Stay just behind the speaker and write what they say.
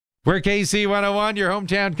We're KC101, your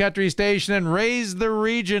hometown country station, and Raise the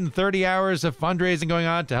Region. 30 hours of fundraising going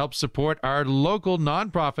on to help support our local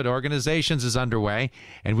nonprofit organizations is underway,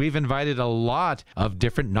 and we've invited a lot of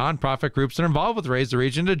different nonprofit groups that are involved with Raise the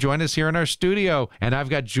Region to join us here in our studio. And I've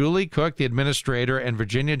got Julie Cook, the administrator, and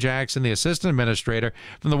Virginia Jackson, the assistant administrator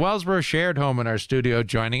from the Wellsboro Shared Home in our studio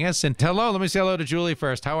joining us. And hello, let me say hello to Julie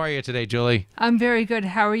first. How are you today, Julie? I'm very good.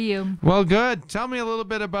 How are you? Well, good. Tell me a little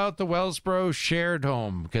bit about the Wellsboro Shared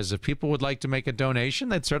Home, because if people would like to make a donation,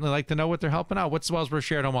 they'd certainly like to know what they're helping out. What's the Wellsboro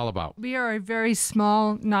Shared Home all about? We are a very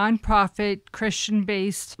small, nonprofit,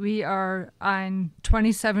 Christian-based. We are on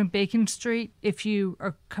 27 Bacon Street. If you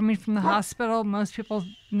are coming from the hospital, most people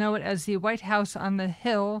know it as the White House on the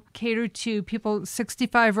Hill, catered to people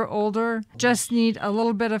 65 or older, just need a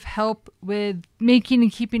little bit of help with making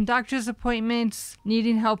and keeping doctor's appointments,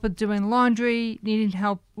 needing help with doing laundry, needing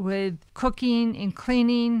help with cooking and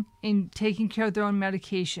cleaning, and taking care of their own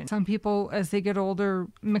medication. Some people, as they get older,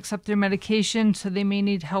 mix up their medication, so they may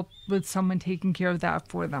need help with someone taking care of that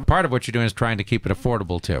for them. Part of what you're doing is trying to keep it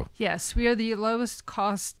affordable, too. Yes, we are the lowest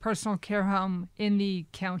cost personal care home in the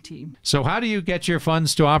county. So how do you get your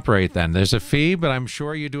funds to operate then? There's a fee, but I'm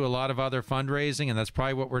sure you do a lot of other fundraising, and that's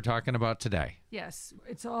probably what we're talking about today. Yes,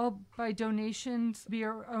 it's all by donations. We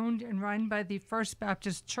are owned and run by the First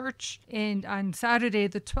Baptist Church. And on Saturday,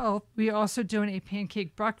 the 12th, we are also doing a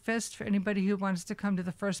pancake breakfast for anybody who wants to come to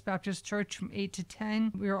the First Baptist Church from 8 to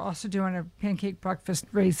 10. We are also doing a pancake breakfast,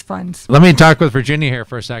 raise funds. Let me talk with Virginia here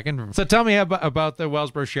for a second. So tell me about the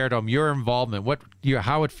Wellsboro Shared Home, your involvement,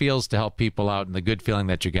 how it feels to help people out and the good feeling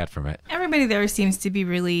that you get from it. Everybody there seems to be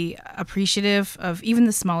really appreciative of even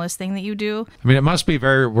the smallest thing that you do. I mean, it must be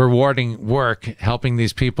very rewarding work helping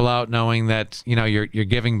these people out, knowing that, you know, you're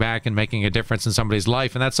giving back and making a difference in somebody's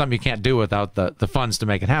life, and that's something you can't do without the funds to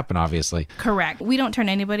make it happen, obviously. Correct. We don't turn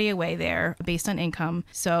anybody away there based on income.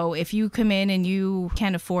 So if you come in and you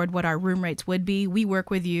can't afford what our room rates would be, we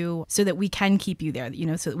work with you so that we can keep you there, you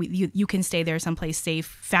know, so that you can stay there someplace safe,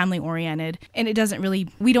 family oriented, and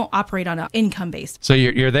we don't operate on an income base. So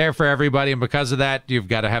you're there for everybody, and because of that, you've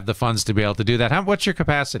got to have the funds to be able to do that. What's your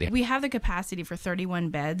capacity? We have the capacity for 31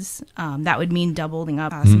 beds. That would mean doubling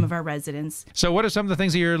up some of our residents. So what are some of the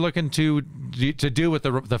things that you're looking to do with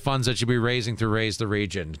the funds that you'll be raising through Raise the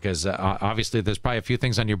Region? Because obviously there's probably a few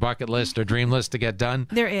things on your bucket list or dream list to get done.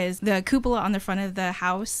 There is. The cupola on the front of the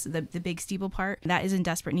house, the big steeple part, that is in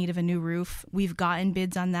desperate need of a new roof. We've gotten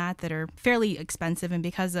bids on that are fairly expensive, and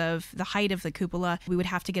because of the height of the cupola, we would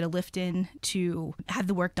have to get a lift in to have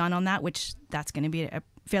the work done on that, which that's going to be a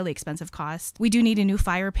fairly expensive cost. We do need a new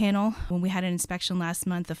fire panel. When we had an inspection last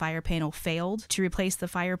month, the fire panel failed. To replace the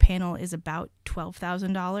fire panel is about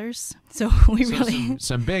 $12,000. So really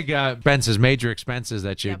some big expenses, major expenses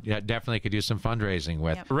that you definitely could use some fundraising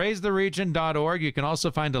with. Yep. RaiseTheRegion.org. You can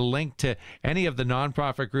also find a link to any of the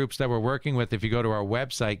nonprofit groups that we're working with if you go to our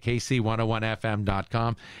website,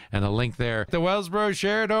 KC101FM.com, and a link there. The Wellsboro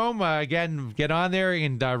Shared Home, again, get on there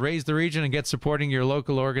and Raise the Region and get supporting your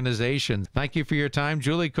local organization. Thank you for your time.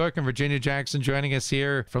 Julie Cook and Virginia Jackson joining us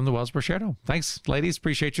here from the Wellsboro Shared Home. Thanks, ladies.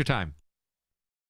 Appreciate your time.